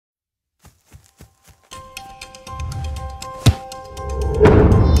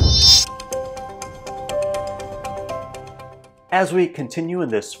As we continue in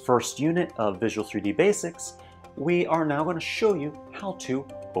this first unit of Visual 3D Basics, we are now going to show you how to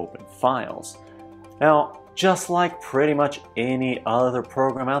open files. Now, just like pretty much any other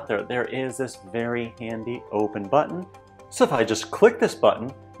program out there, there is this very handy open button. So if I just click this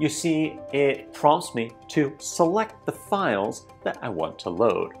button, you see it prompts me to select the files that I want to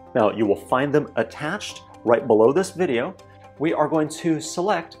load. Now, you will find them attached right below this video. We are going to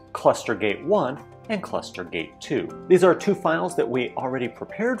select Cluster Gate 1 and Cluster Gate 2. These are two files that we already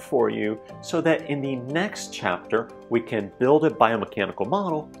prepared for you so that in the next chapter we can build a biomechanical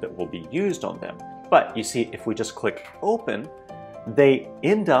model that will be used on them. But you see, if we just click open, they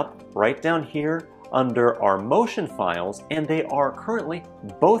end up right down here under our motion files, and they are currently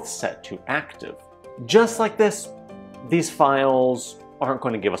both set to active. Just like this, these files aren't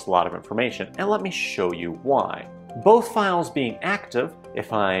going to give us a lot of information, and let me show you why. Both files being active,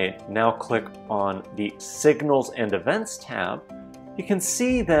 if I now click on the Signals and Events tab, you can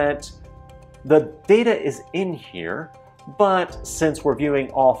see that the data is in here, but since we're viewing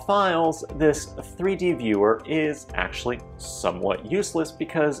all files, this 3D viewer is actually somewhat useless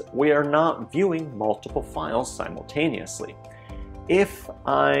because we are not viewing multiple files simultaneously. If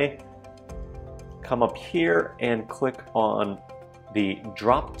I come up here and click on the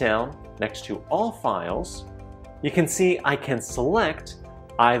drop down next to all files, you can see I can select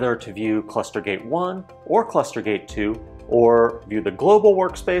either to view Cluster Gate 1 or Cluster Gate 2, or view the global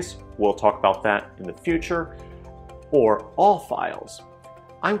workspace, we'll talk about that in the future, or all files.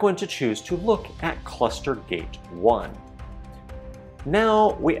 I'm going to choose to look at Cluster Gate 1.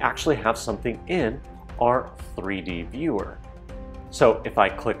 Now we actually have something in our 3D viewer. So if I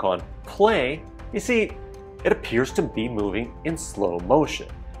click on play, you see it appears to be moving in slow motion.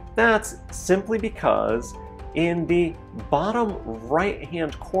 That's simply because in the bottom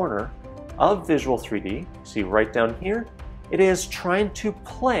right-hand corner of Visual 3D, see right down here, it is trying to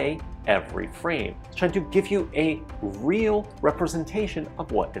play every frame. It's trying to give you a real representation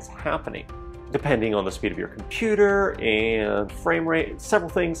of what is happening. Depending on the speed of your computer and frame rate, several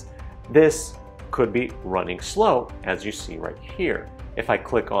things, this could be running slow, as you see right here. If I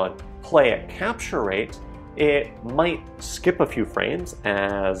click on play at capture rate, it might skip a few frames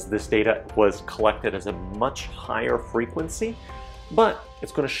as this data was collected as a much higher frequency, but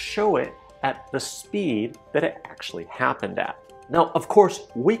it's going to show it at the speed that it actually happened at. Now, of course,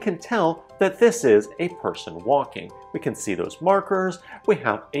 we can tell that this is a person walking. We can see those markers, we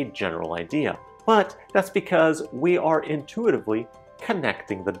have a general idea, but that's because we are intuitively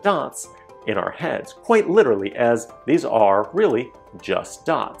connecting the dots in our heads, quite literally, as these are really just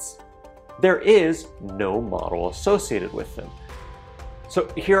dots. There is no model associated with them. So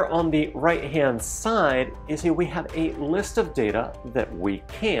here on the right-hand side, you see we have a list of data that we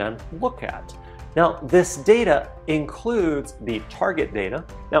can look at. Now, this data includes the target data.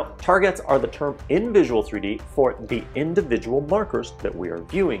 Now, targets are the term in Visual 3D for the individual markers that we are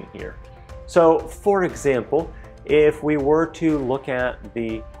viewing here. So, for example, if we were to look at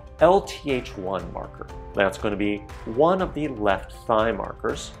the LTH1 marker, that's going to be one of the left thigh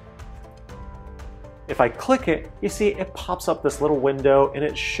markers. If I click it, you see it pops up this little window and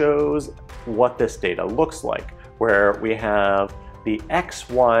it shows what this data looks like, where we have the X,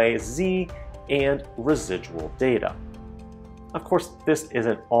 Y, Z, and residual data. Of course, this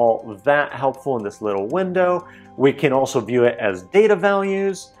isn't all that helpful in this little window. We can also view it as data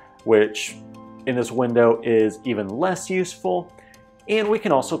values, which in this window is even less useful. And we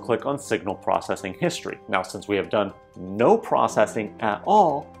can also click on signal processing history. Now, since we have done no processing at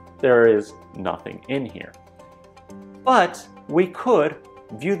all, there is nothing in here. But we could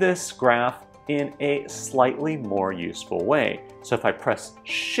view this graph in a slightly more useful way. So if I press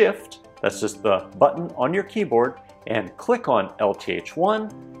Shift, that's just the button on your keyboard, and click on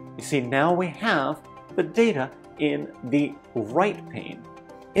LTH1, you see now we have the data in the right pane.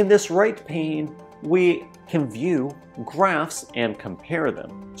 In this right pane, we can view graphs and compare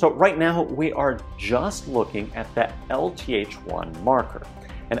them. So right now we are just looking at that LTH1 marker.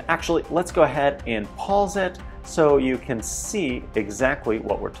 And actually, let's go ahead and pause it so you can see exactly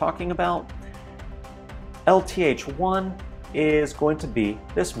what we're talking about. LTH1 is going to be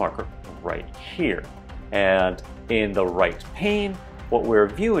this marker right here. And in the right pane, what we're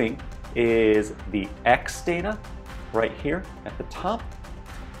viewing is the X data right here at the top.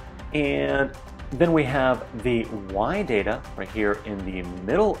 And then we have the Y data right here in the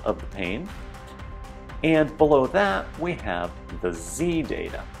middle of the pane. And below that, we have the Z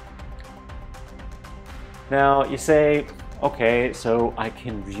data. Now you say, okay, so I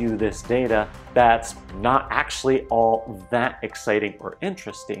can view this data. That's not actually all that exciting or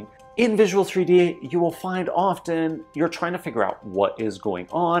interesting. In Visual 3D, you will find often you're trying to figure out what is going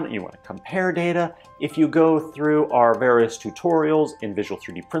on. You want to compare data. If you go through our various tutorials in Visual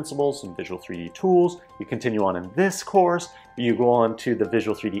 3D Principles and Visual 3D Tools, you continue on in this course, you go on to the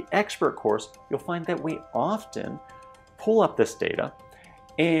Visual 3D Expert course, you'll find that we often pull up this data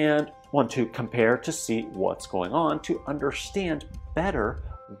and want to compare to see what's going on, to understand better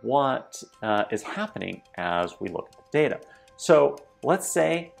what is happening as we look at the data. So let's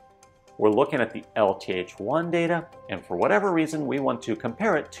say we're looking at the LTH1 data, and for whatever reason, we want to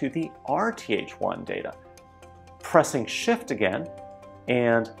compare it to the RTH1 data. Pressing Shift again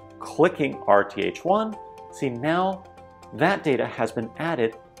and clicking RTH1, see now that data has been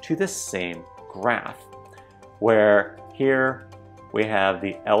added to the same graph, where here we have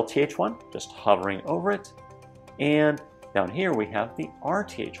the LTH1 just hovering over it, and down here we have the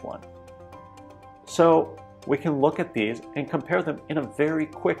RTH1. So we can look at these and compare them in a very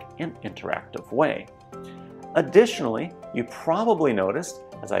quick and interactive way. Additionally, you probably noticed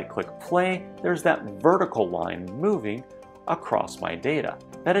as I click play, there's that vertical line moving across my data.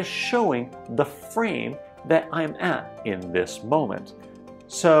 That is showing the frame that I'm at in this moment.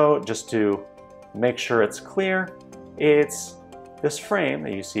 So just to make sure it's clear, it's this frame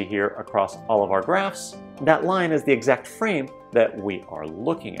that you see here across all of our graphs. That line is the exact frame that we are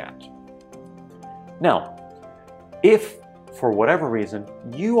looking at. Now, if for whatever reason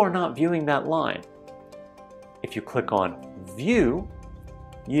you are not viewing that line, if you click on View,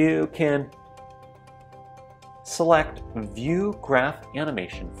 you can select View Graph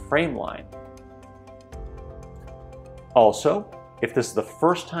Animation Frame Line. Also, if this is the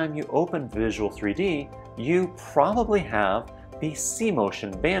first time you open Visual 3D, you probably have the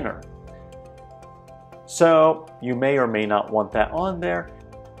C-Motion banner. So you may or may not want that on there.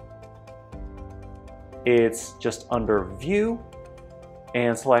 It's just under View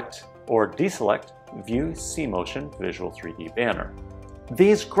and select or deselect View C-Motion Visual 3D Banner.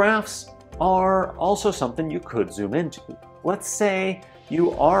 These graphs are also something you could zoom into. Let's say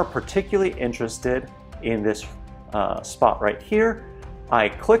you are particularly interested in this spot right here. I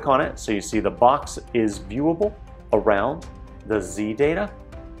click on it so you see the box is viewable around the Z data,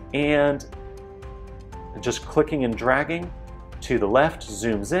 and just clicking and dragging to the left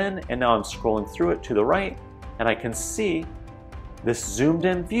zooms in, and now I'm scrolling through it to the right, and I can see this zoomed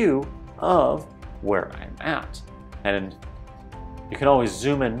in view of where I'm at. And you can always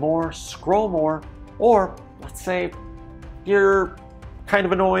zoom in more, scroll more, or let's say you're kind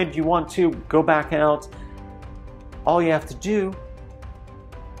of annoyed, you want to go back out. All you have to do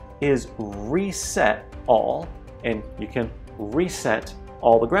is reset all, and you can reset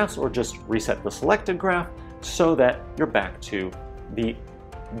all the graphs or just reset the selected graph so that you're back to the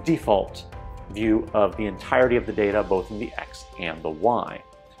default view of the entirety of the data, both in the X and the Y.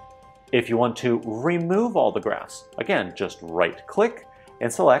 If you want to remove all the graphs, again, just right-click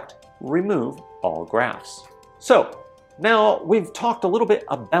and select Remove All Graphs. So now we've talked a little bit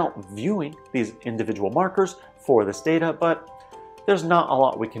about viewing these individual markers for this data, but there's not a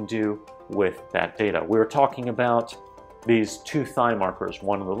lot we can do with that data. We were talking about these two thigh markers,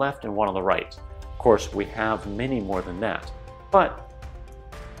 one on the left and one on the right. Of course, we have many more than that. But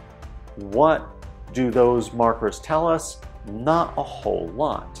what do those markers tell us? Not a whole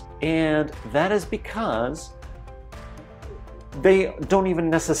lot. And that is because they don't even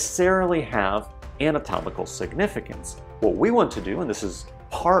necessarily have anatomical significance. What we want to do, and this is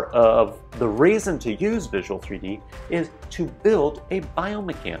part of the reason to use Visual 3D, is to build a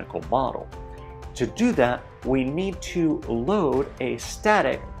biomechanical model. To do that, we need to load a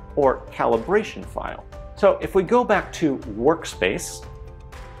static or calibration file. So if we go back to Workspace,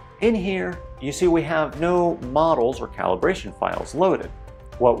 in here you see we have no models or calibration files loaded.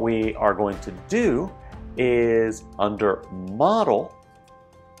 What we are going to do is under Model,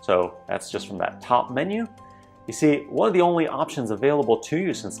 so that's just from that top menu, you see one of the only options available to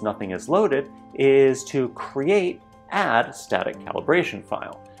you since nothing is loaded is to add static calibration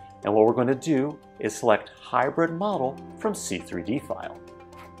file. And what we're going to do is select Hybrid Model from C3D file.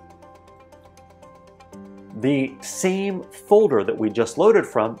 The same folder that we just loaded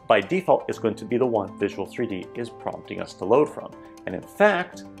from by default is going to be the one Visual 3D is prompting us to load from. And in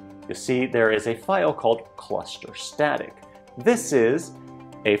fact, you see there is a file called cluster static. This is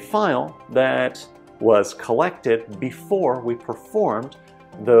a file that was collected before we performed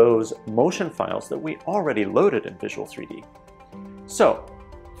those motion files that we already loaded in Visual 3D. So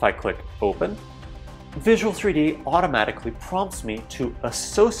if I click Open, Visual 3D automatically prompts me to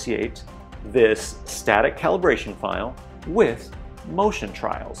associate this static calibration file with motion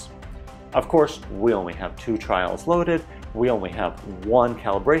trials. Of course, we only have 2 trials loaded. We only have 1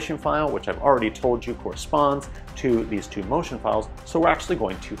 calibration file, which I've already told you corresponds to these 2 motion files, so we're actually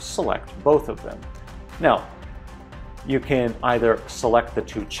going to select both of them. Now, you can either select the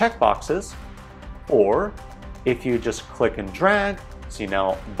 2 checkboxes, or if you just click and drag, see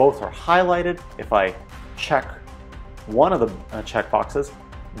now both are highlighted. If I check one of the checkboxes,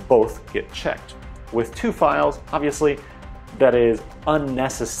 both get checked. With 2 files, obviously, that is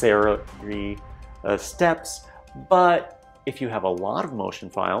unnecessary steps, but if you have a lot of motion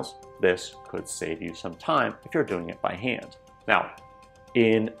files, this could save you some time if you're doing it by hand. Now,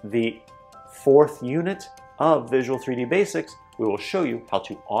 in the 4th unit of Visual3D Basics, we will show you how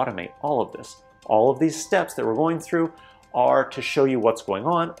to automate all of this. All of these steps that we're going through are to show you what's going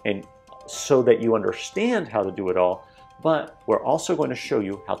on and so that you understand how to do it all, but we're also going to show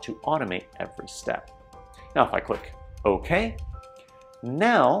you how to automate every step. Now, if I click OK,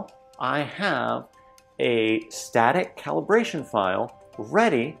 now I have a static calibration file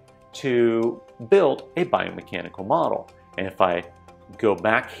ready to build a biomechanical model. And if I go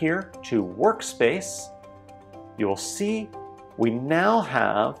back here to workspace, you'll see we now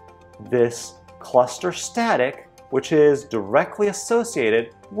have this cluster static, which is directly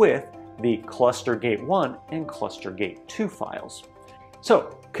associated with the cluster gate 1 and cluster gate 2 files.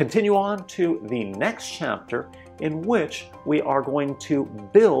 So continue on to the next chapter, in which we are going to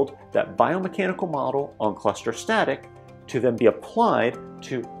build that biomechanical model on cluster static to then be applied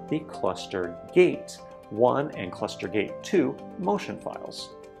to the cluster gate 1 and cluster gate 2 motion files.